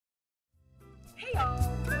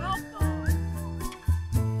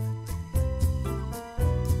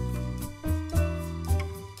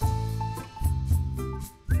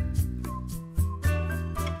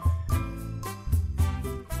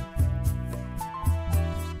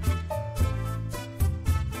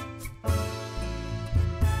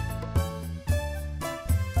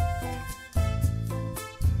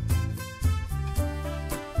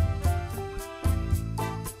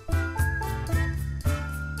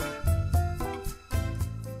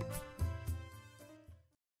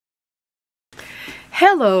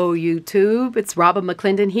Hello YouTube, it's Robin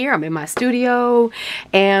McClendon here. I'm in my studio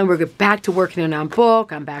and we're back to working on our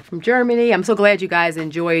book. I'm back from Germany. I'm so glad you guys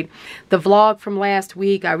enjoyed the vlog from last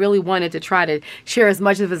week. I really wanted to try to share as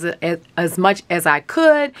much as I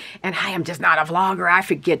could. And I am just not a vlogger. I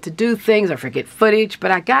forget to do things, I forget footage, but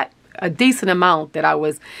I got a decent amount that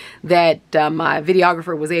my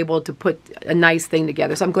videographer was able to put a nice thing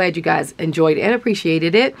together. So I'm glad you guys enjoyed and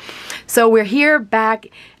appreciated it. So we're here back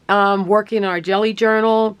working on our Gelli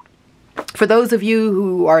journal. For those of you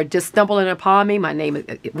who are just stumbling upon me, my name is,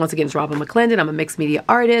 once again, is Robin McClendon. I'm a mixed media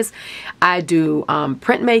artist. I do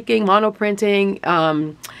printmaking,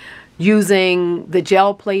 monoprinting, using the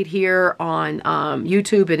gel plate here on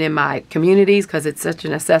YouTube and in my communities because it's such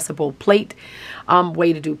an accessible plate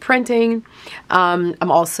way to do printing.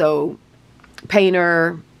 I'm also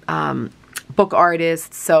painter, book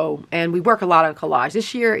artist, and we work a lot on collage.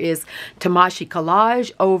 This year is Tamashii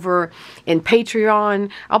Collage over in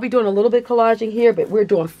Patreon. I'll be doing a little bit collaging here, but we're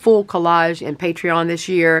doing full collage in Patreon this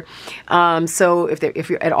year. So if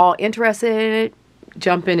you're at all interested in it,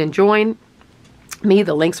 jump in and join me.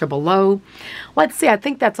 The links are below. Let's see, I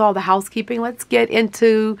think that's all the housekeeping. Let's get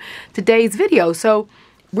into today's video. So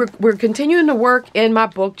we're continuing to work in my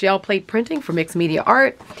book, Gel Plate Printing for Mixed Media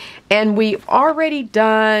Art. And we've already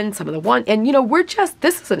done some of the one, and you know,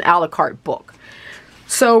 this is an a la carte book.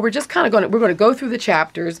 So we're just kind of we're going to go through the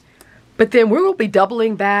chapters, but then we will be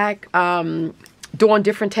doubling back, doing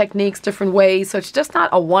different techniques, different ways. So it's just not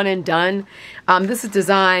a one and done. This is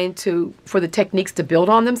designed for the techniques to build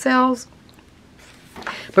on themselves.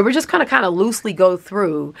 But we're just kind of loosely go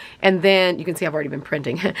through, and then you can see I've already been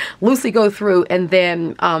printing. Loosely go through and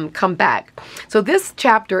then come back. So this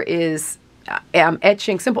chapter is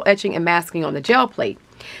etching, simple etching and masking on the gel plate.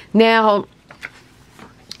 Now,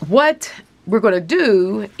 what we're going to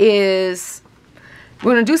do is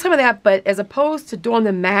we're going to do some of that, but as opposed to doing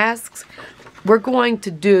the masks, we're going to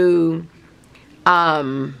do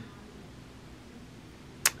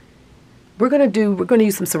we're going to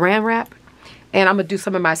use some Saran wrap. And I'm going to do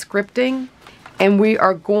some of my scripting. And we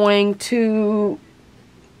are going to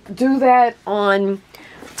do that on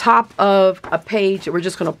top of a page that we're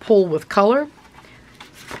just going to pull with color.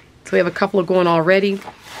 So we have a couple of going already.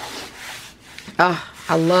 I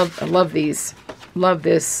love these. Love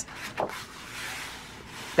this.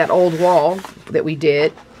 That old wall that we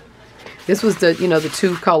did. This was the, the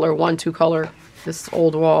two color, this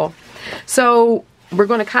old wall. So we're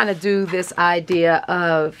going to kind of do this idea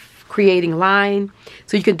of creating line,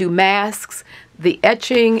 so you can do masks, the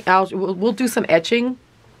etching. We'll do some etching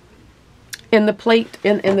in the plate,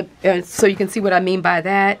 so you can see what I mean by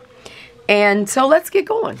that. And so let's get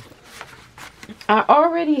going. I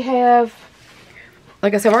already have,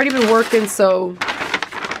 like I said, I've already been working, so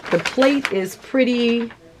the plate is pretty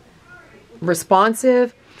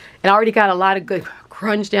responsive, and I already got a lot of good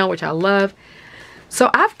crunch down, which I love. So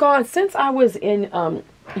I've gone, since I was in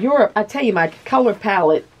Europe, I tell you, my color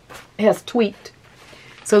palette has tweaked.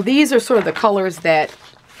 So these are sort of the colors that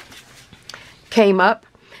came up.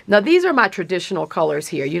 Now these are my traditional colors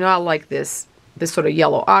here. You know, I like this sort of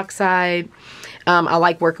yellow oxide. I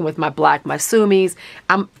like working with my black, my Sumis.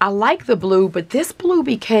 I like the blue, but this blue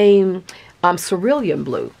became cerulean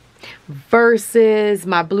blue versus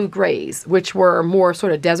my blue grays, which were more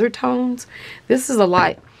sort of desert tones. This is a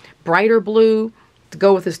light brighter blue to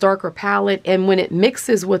go with this darker palette, and when it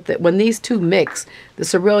mixes with when these two mix, the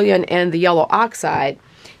cerulean and the yellow oxide,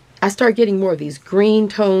 I start getting more of these green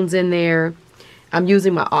tones in there. I'm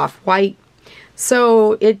using my off-white,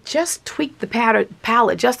 so it just tweaked the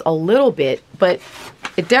palette just a little bit, but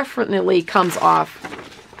it definitely comes off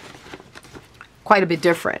quite a bit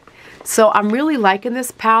different. So I'm really liking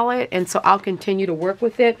this palette, and so I'll continue to work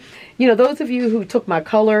with it. You know, those of you who took my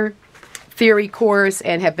color theory course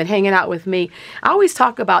and have been hanging out with me, I always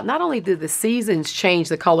talk about not only do the seasons change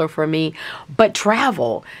the color for me, but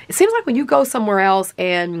travel. It seems like when you go somewhere else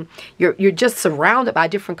and you're just surrounded by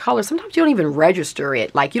different colors, sometimes you don't even register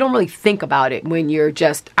it. Like, you don't really think about it when you're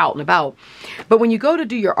just out and about. But when you go to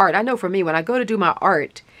do your art, I know for me, when I go to do my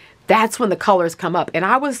art, that's when the colors come up. And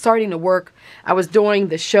I was starting to work, I was doing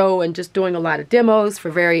the show and just doing a lot of demos for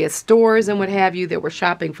various stores and what have you that were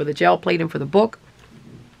shopping for the gel plate and for the book.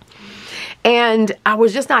 And I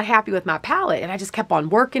was just not happy with my palette, and I just kept on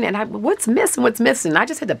working, and what's missing? I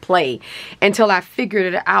just had to play until I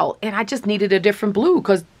figured it out, and I just needed a different blue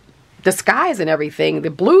because the skies and everything, the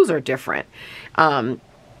blues are different.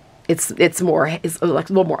 It's like a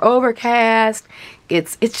little more overcast.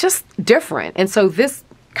 It's just different, and so this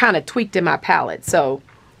kind of tweaked in my palette. So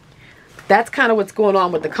that's kind of what's going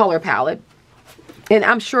on with the color palette, and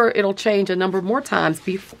I'm sure it'll change a number more times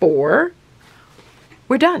before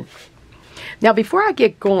we're done. Now, before I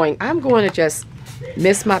get going, I'm going to just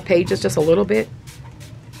mist my pages just a little bit,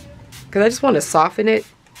 because I just want to soften it.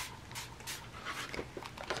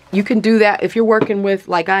 You can do that if you're working with,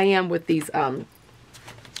 like I am with these,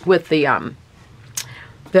 with the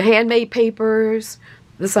handmade papers.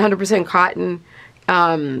 This is 100% cotton.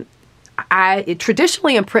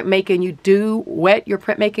 Traditionally in printmaking, you do wet your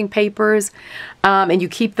printmaking papers, and you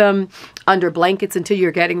keep them under blankets until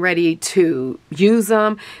you're getting ready to use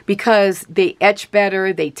them, because they etch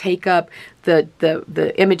better. They take up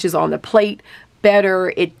the images on the plate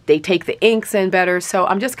better. They take the inks in better. So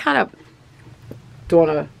I'm just kind of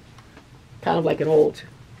doing kind of like a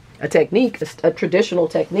technique, a traditional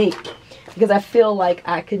technique, because I feel like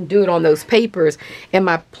I can do it on those papers, and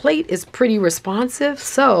my plate is pretty responsive.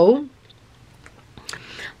 So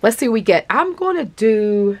let's see what we get. I think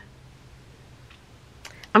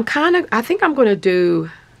I'm going to do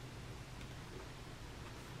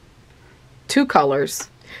 2 colors.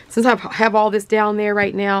 Since I have all this down there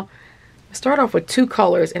right now, I start off with 2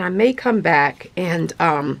 colors, and I may come back and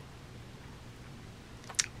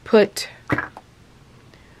put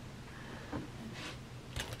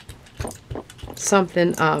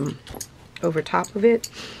something over top of it,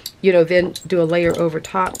 you know, then do a layer over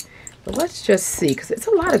top. But let's just see, because it's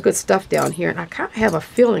a lot of good stuff down here, and I kind of have a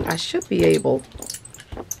feeling I should be able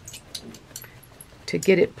to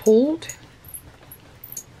get it pulled.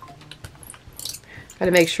 Got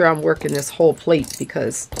to make sure I'm working this whole plate,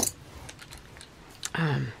 because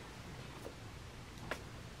I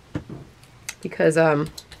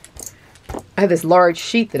have this large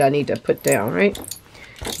sheet that I need to put down, right?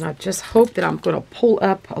 And I just hope that I'm going to pull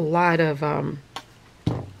up a lot of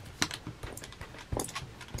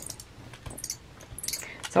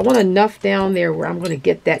so I want enough down there where I'm going to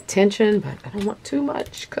get that tension, but I don't want too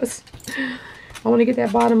much, because I want to get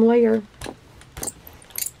that bottom layer.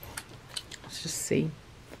 Let's just see.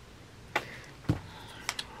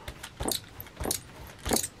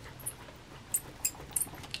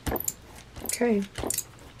 Okay,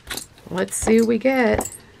 let's see what we get.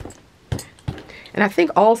 And I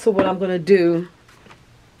think also what I'm going to do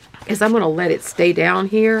is I'm going to let it stay down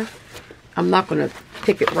here. I'm not going to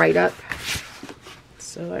pick it right up.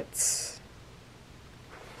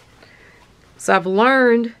 So I've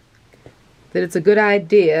learned that it's a good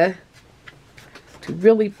idea to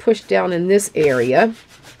really push down in this area,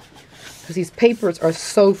 because these papers are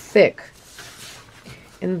so thick.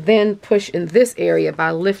 And then push in this area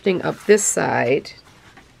by lifting up this side.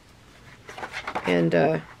 And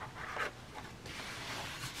then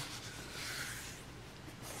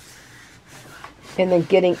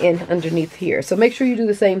getting in underneath here. So make sure you do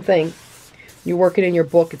the same thing. You're working in your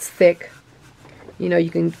book, it's thick. You know,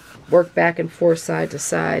 you can work back and forth side to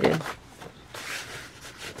side. And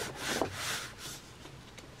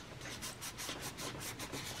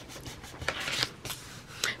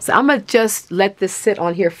so I'm going to just let this sit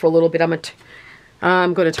on here for a little bit.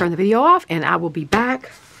 I'm going to turn the video off, and I will be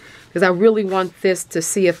back, because I really want this to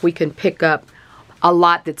see if we can pick up a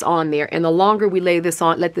lot that's on there. And the longer we lay this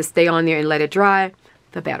on, let this stay on there and let it dry,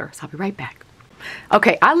 the better. So I'll be right back.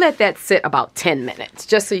 Okay, I let that sit about 10 minutes,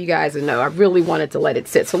 just so you guys know. I really wanted to let it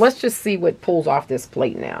sit. So let's just see what pulls off this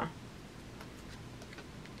plate now.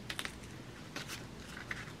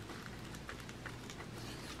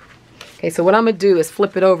 Okay, so what I'm going to do is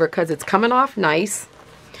flip it over, because it's coming off nice.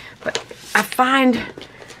 But I find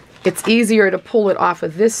it's easier to pull it off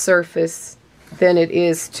of this surface than it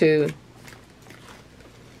is to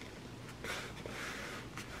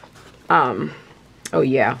oh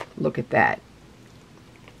yeah, look at that.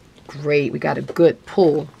 Great, we got a good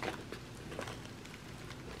pull.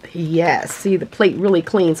 Yes, see, the plate really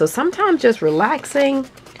clean. So sometimes just relaxing,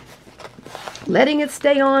 letting it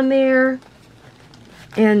stay on there,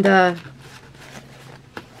 and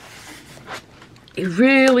you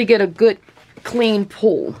really get a good clean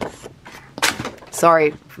pull.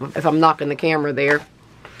 Sorry if I'm knocking the camera there.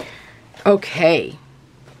 Okay.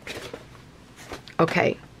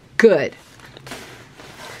 Okay, good.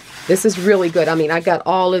 This is really good. I mean, I got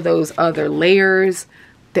all of those other layers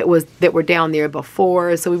that were down there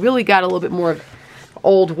before, so we really got a little bit more of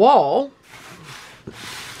old wall.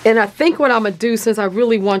 And I think what I'm gonna do, since I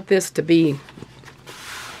really want this to be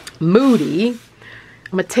moody, I'm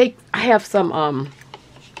gonna take, I have some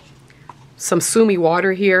Sumi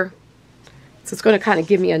water here, so it's gonna kind of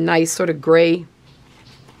give me a nice sort of gray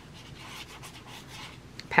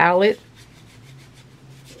palette.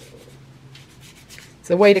 It's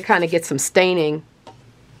a way to kind of get some staining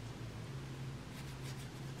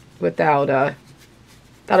without it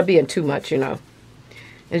being too much, you know.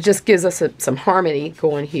 It just gives us some harmony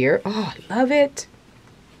going here. Oh, I love it.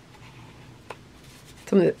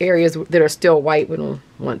 Some of the areas that are still white, we don't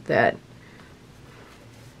want that.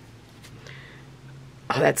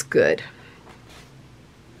 Oh, that's good.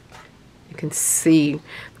 You can see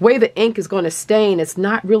the way the ink is going to stain. It's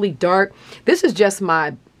not really dark. This is just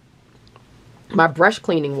my brush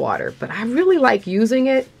cleaning water, but I really like using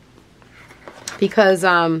it because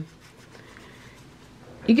you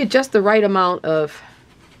get just the right amount of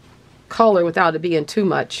color without it being too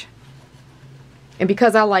much. And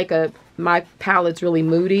because I like my palette's really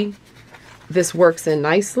moody, this works in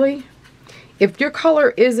nicely. If your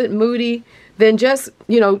color isn't moody, then just,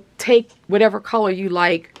 you know, take whatever color you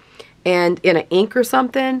like and in an ink or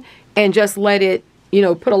something and just let it, you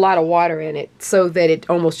know, put a lot of water in it so that it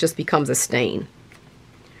almost just becomes a stain.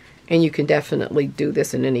 And you can definitely do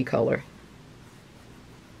this in any color.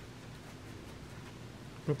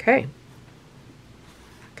 Okay.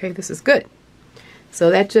 Okay, this is good.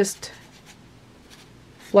 So that just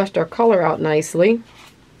flushed our color out nicely.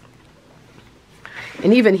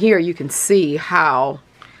 And even here you can see how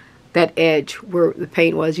that edge where the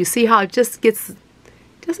paint was. You see how it just gets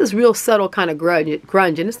just this real subtle kind of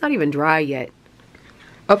grunge, and it's not even dry yet.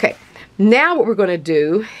 Okay, now what we're going to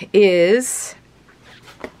do is,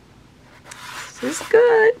 this is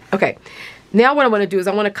good. Okay, now what I want to do is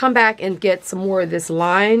I want to come back and get some more of this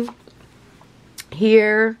line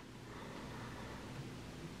here,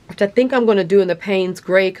 which I think I'm going to do in the Payne's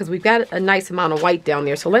Gray because we've got a nice amount of white down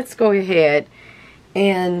there. So let's go ahead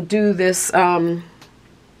and do this. Where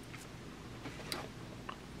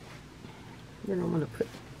do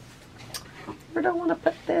I want to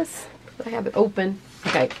put this? I have it open.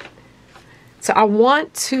 Okay. So I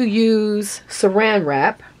want to use Saran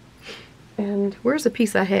wrap. And where's the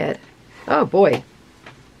piece I had? Oh boy.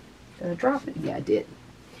 Did I drop it? Yeah, I did.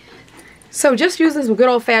 So just using some good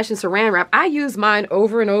old-fashioned Saran wrap. I use mine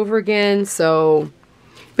over and over again, so,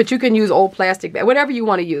 but you can use old plastic, whatever you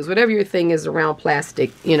want to use, whatever your thing is around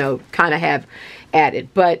plastic, you know, kind of have added.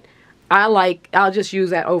 But I'll just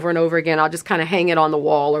use that over and over again. I'll just kind of hang it on the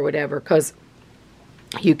wall or whatever, because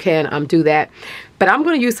you can do that. But I'm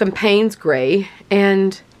going to use some Payne's Gray,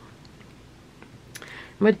 and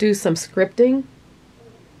I'm going to do some scripting.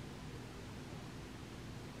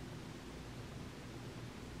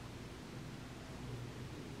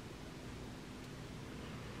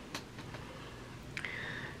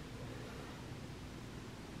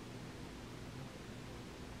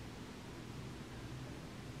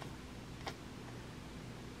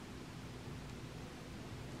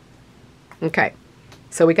 Okay,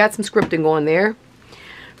 so we got some scripting on there.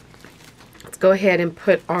 Let's go ahead and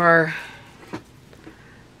put our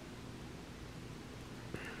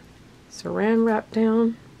Saran wrap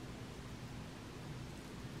down.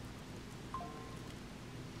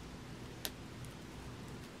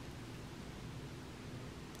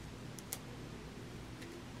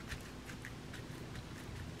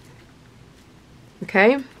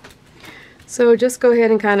 Okay, so just go ahead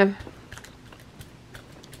and kind of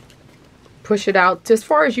push it out as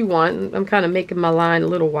far as you want. I'm kind of making my line a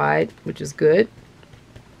little wide, which is good.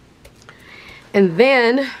 And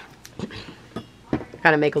then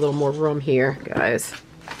kind of make a little more room here, guys.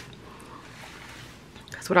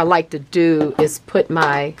 Because what I like to do is put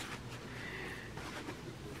my,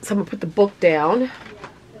 so I'm going to put the book down.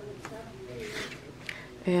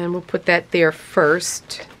 And we'll put that there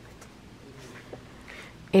first.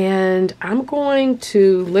 And I'm going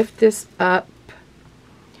to lift this up.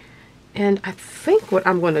 And I think what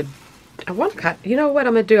I'm going to, I want to cut, you know what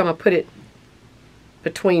I'm going to do? I'm going to put it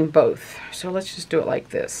between both. So let's just do it like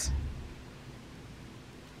this.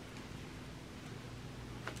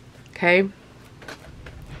 Okay.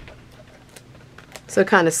 So it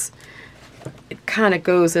kind of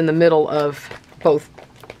goes in the middle of both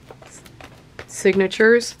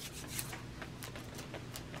signatures.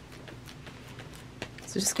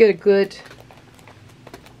 So just get a good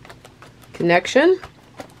connection.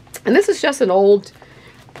 And this is just an old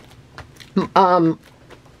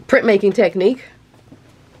printmaking technique.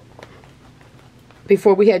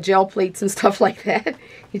 Before we had gel plates and stuff like that.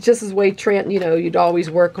 It's just this way, you know, you'd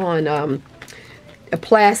always work on a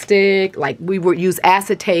plastic, like we would use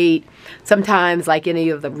acetate, sometimes like any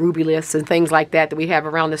of the ruby lifts and things like that we have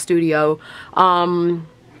around the studio.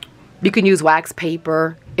 You can use wax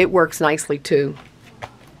paper. It works nicely too.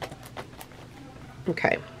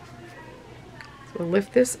 Okay. We'll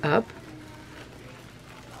lift this up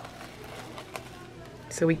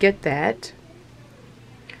so we get that,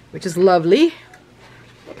 which is lovely.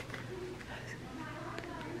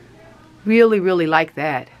 Really, really like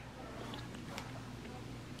that.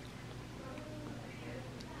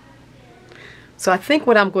 So I think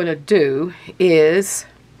what I'm going to do is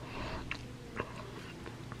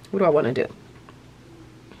What do I want to do?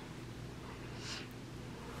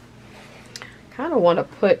 Kind of want to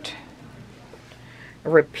put a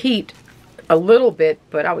repeat a little bit,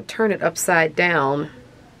 but I would turn it upside down.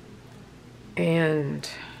 And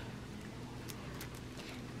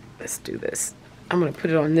let's do this. I'm going to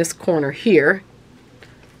put it on this corner here.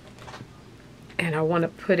 And I want to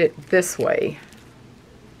put it this way.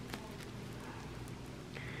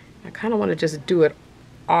 I kind of want to just do it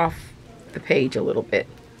off the page a little bit.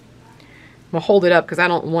 I'm going to hold it up because I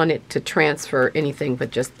don't want it to transfer anything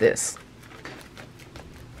but just this.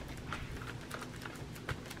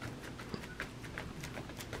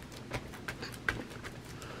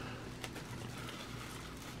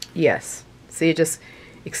 Yes, see, it just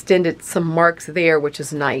extended some marks there, which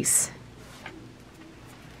is nice.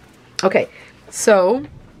 Okay, so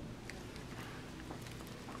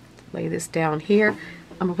lay this down here.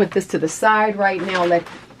 I'm gonna put this to the side right now, let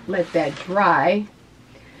that dry.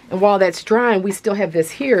 And while that's drying, we still have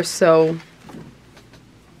this here, so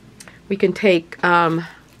we can take, I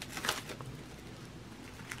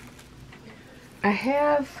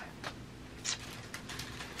have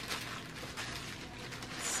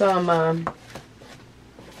some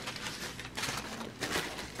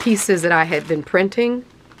pieces that I had been printing.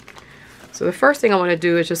 So the first thing I want to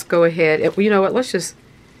do is just go ahead and, you know what, let's just,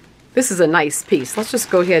 this is a nice piece. Let's just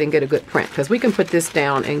go ahead and get a good print, because we can put this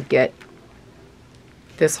down and get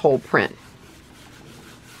this whole print,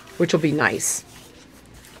 which will be nice.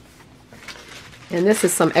 And this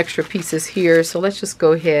is some extra pieces here, so let's just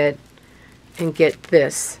go ahead and get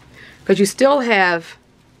this, because you still have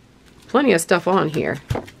plenty of stuff on here.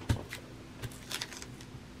 Oh,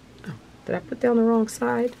 did I put down the wrong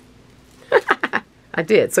side? I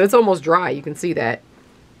did. So it's almost dry. You can see that.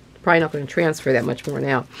 Probably not going to transfer that much more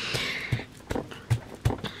now.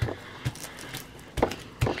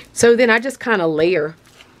 So then I just kind of layer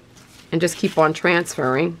and just keep on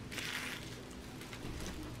transferring.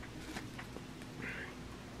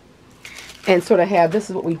 And sort of have, this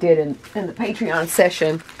is what we did in the Patreon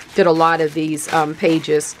session. Did a lot of these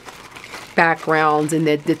pages, backgrounds, and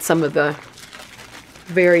then did some of the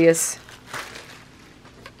various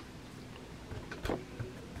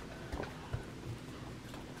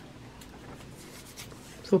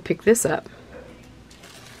we'll pick this up.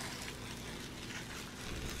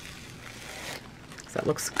 So that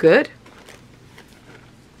looks good.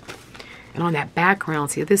 And on that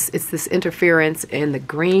background, see this, it's this interference in the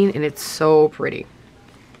green, and it's so pretty.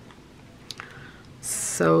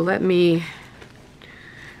 So let me,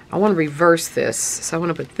 I want to reverse this. So I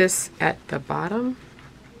want to put this at the bottom.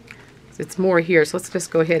 It's more here, so let's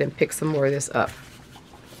just go ahead and pick some more of this up.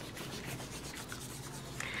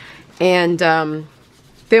 And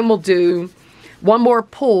then we'll do one more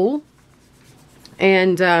pull,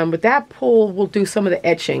 and with that pull we'll do some of the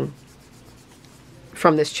etching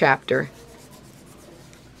from this chapter.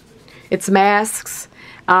 It's masks,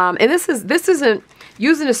 and this isn't,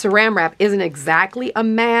 using a Saran wrap isn't exactly a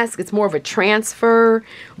mask, it's more of a transfer,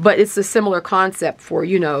 but it's a similar concept for,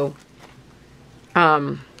 you know,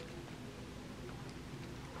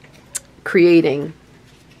 creating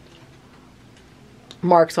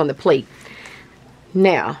marks on the plate.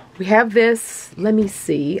 Now, we have this, let me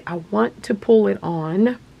see, I want to pull it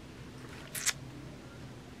on.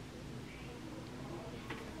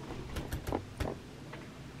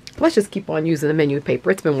 Let's just keep on using the menu paper.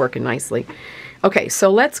 It's been working nicely. Okay, so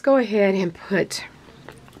let's go ahead and put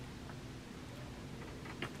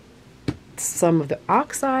some of the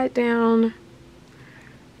oxide down.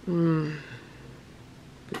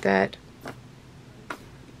 Put that.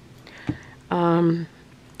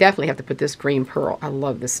 Definitely have to put this green pearl. I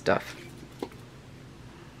love this stuff.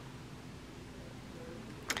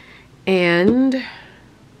 And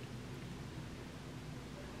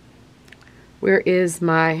where is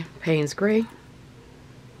my Payne's Gray?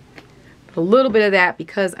 Put a little bit of that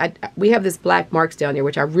because we have this black marks down there,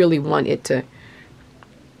 which I really want it to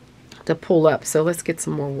pull up. So let's get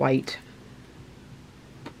some more white.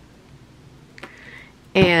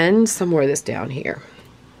 And some more of this down here.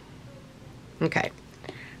 Okay.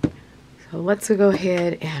 So let's go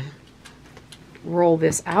ahead and roll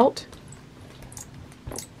this out.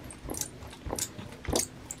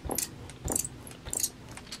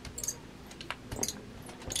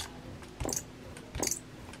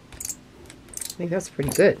 I think that's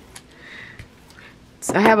pretty good.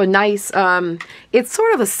 So I have a nice, it's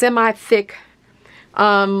sort of a semi-thick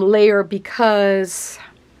layer because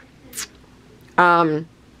I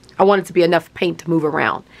want it to be enough paint to move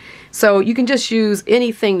around. So you can just use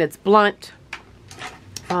anything that's blunt,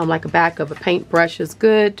 like a back of a paintbrush is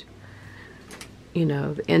good. You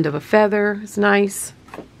know, the end of a feather is nice.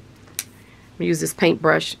 use this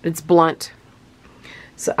paintbrush. It's blunt.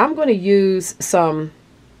 So I'm going to use some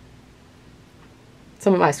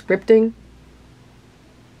of my scripting.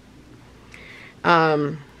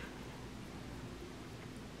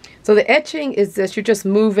 So the etching is that you're just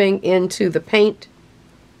moving into the paint.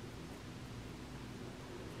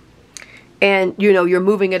 And, you know, you're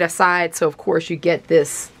moving it aside, so of course you get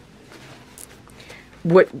this,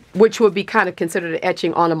 which would be kind of considered an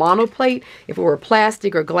etching on a monoplate. If it were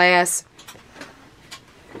plastic or glass,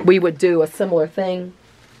 we would do a similar thing.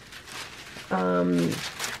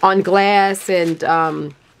 On glass and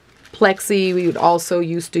plexi, we would also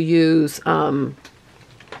used to use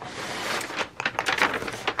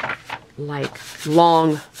like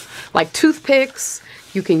toothpicks.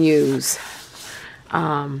 You can use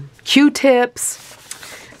Q-tips,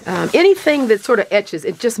 anything that sort of etches.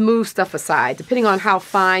 It just moves stuff aside depending on how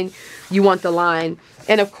fine you want the line.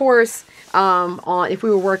 And of course, if we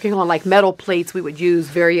were working on like metal plates, we would use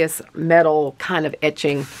various metal kind of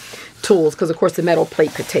etching tools, because of course the metal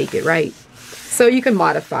plate could take it, right? So you can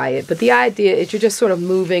modify it, but the idea is you're just sort of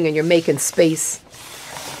moving and you're making space.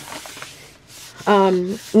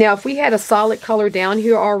 Now if we had a solid color down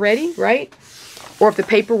here already, right? Or if the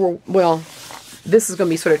paper were, well, this is going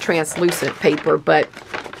to be sort of translucent paper, but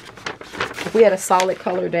if we had a solid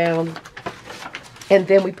color down and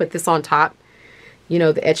then we put this on top, you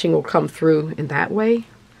know, the etching will come through in that way.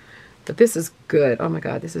 But this is good. Oh my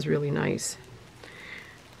God, this is really nice.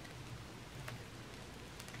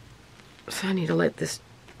 So I need to let this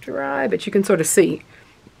dry, but you can sort of see.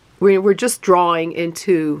 We're just drawing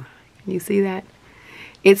into, can you see that?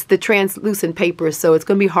 It's the translucent paper, so it's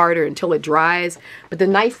going to be harder until it dries. But the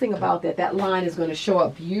nice thing about that, that line is going to show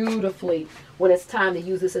up beautifully when it's time to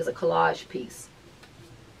use this as a collage piece.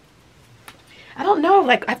 I don't know,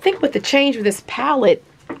 like, I think with the change of this palette,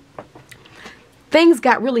 things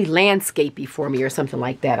got really landscapey for me or something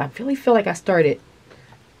like that. I really feel like I started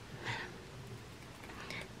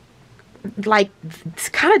like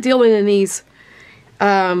kind of dealing in these,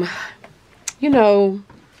 you know,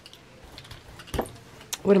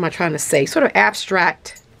 what am I trying to say? Sort of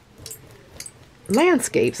abstract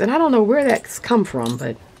landscapes. And I don't know where that's come from,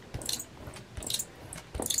 but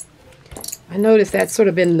I noticed that's sort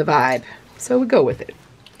of been the vibe. So we go with it.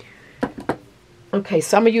 Okay,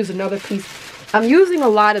 so I'm going to use another piece. I'm using a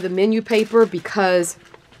lot of the menu paper because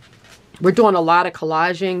we're doing a lot of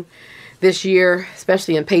collaging this year,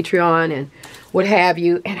 especially in Patreon and what have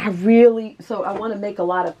you. And I want to make a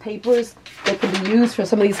lot of papers that can be used for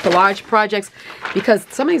some of these collage projects, because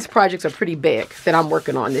some of these projects are pretty big that I'm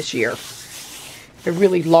working on this year. They're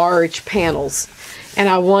really large panels, and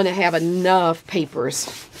I want to have enough papers.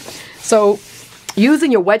 So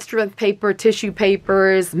using your wet strength paper, tissue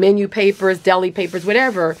papers, menu papers, deli papers,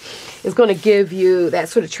 whatever, is going to give you that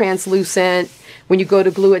sort of translucent. When you go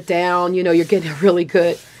to glue it down, you know, you're getting a really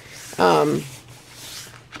good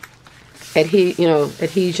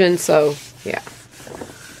adhesion. So yeah.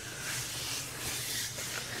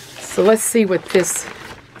 So let's see what this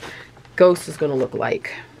ghost is going to look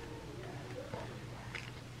like.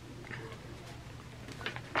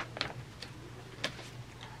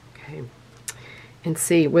 Okay, and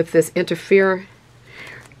see with this interfere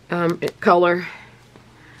color,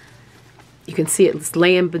 you can see it's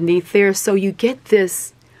laying beneath there. So you get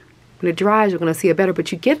this, when it dries, you're going to see it better,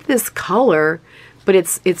 but you get this color, but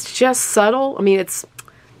it's just subtle. I mean, it's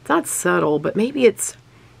not subtle, but maybe it's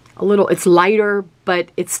a little, it's lighter, but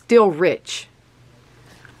it's still rich.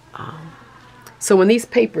 So when these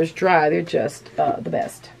papers dry, they're just the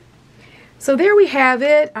best. So there we have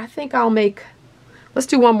it. I think I'll make, let's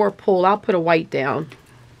do one more pull. I'll put a white down,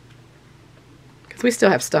 because we still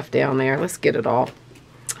have stuff down there. Let's get it all.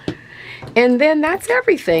 And then that's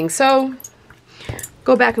everything. So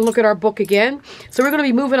go back and look at our book again. So we're going to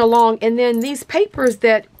be moving along. And then these papers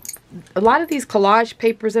that, a lot of these collage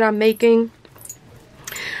papers that I'm making,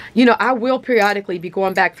 you know, I will periodically be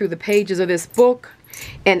going back through the pages of this book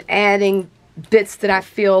and adding bits that I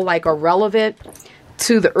feel like are relevant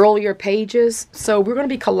to the earlier pages. So we're going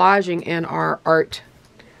to be collaging in our art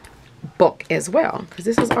book as well, because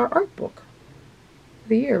this is our art book of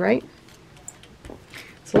the year, right?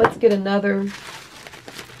 So let's get another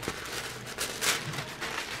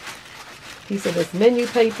piece of this menu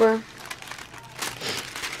paper.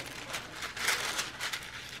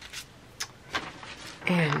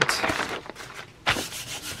 And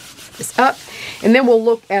it's up. And then we'll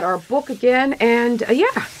look at our book again. And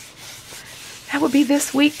yeah, that would be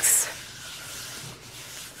this week's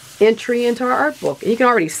entry into our art book. And you can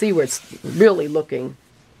already see where it's really looking.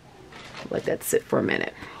 Let that sit for a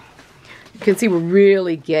minute. You can see we're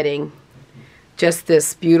really getting just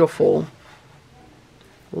this beautiful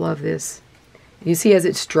Love this. You see as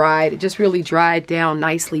it's dried, it just really dried down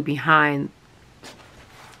nicely behind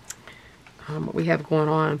what we have going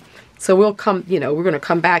on. So we'll come, you know, we're going to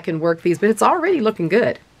come back and work these, but it's already looking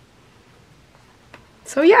good.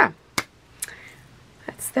 So yeah,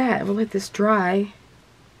 that's that. We'll let this dry.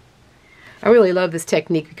 I really love this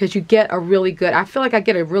technique because you get a really good, I feel like I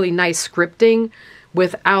get a really nice scripting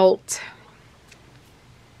without,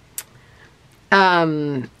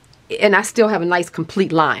 and I still have a nice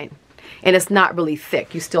complete line. And it's not really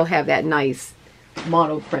thick. You still have that nice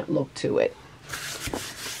monoprint look to it.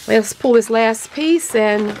 Let's pull this last piece,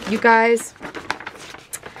 and you guys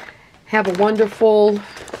have a wonderful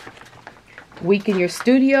week in your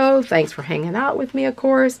studio. Thanks for hanging out with me, of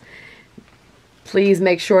course. Please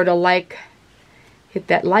make sure to hit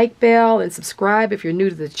that like bell and subscribe if you're new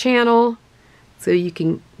to the channel so you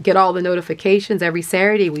can get all the notifications every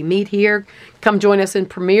Saturday. We meet here. Come join us in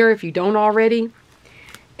Premiere if you don't already.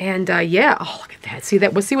 And yeah, oh, look at that. See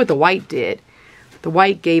that? We'll see what the white did. The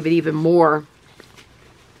white gave it even more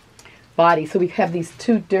body. So we have these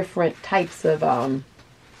two different types of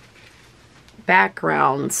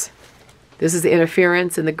backgrounds. This is the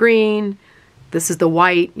interference in the green. This is the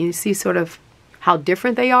white. You see sort of how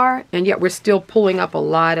different they are, and yet we're still pulling up a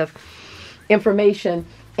lot of information.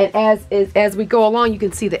 And as we go along, you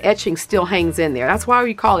can see the etching still hangs in there. That's why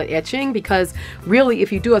we call it etching, because really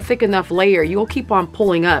if you do a thick enough layer, you'll keep on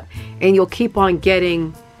pulling up and you'll keep on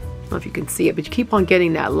getting, I don't know if you can see it, but you keep on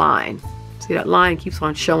getting that line. See, that line keeps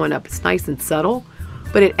on showing up. It's nice and subtle,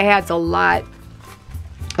 but it adds a lot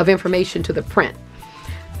of information to the print.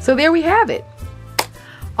 So there we have it.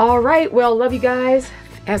 All right, well, love you guys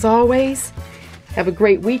as always. Have a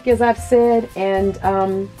great week, as I've said, and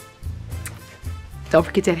don't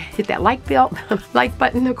forget to hit that like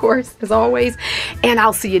button, of course, as always. And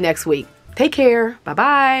I'll see you next week. Take care.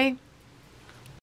 Bye-bye.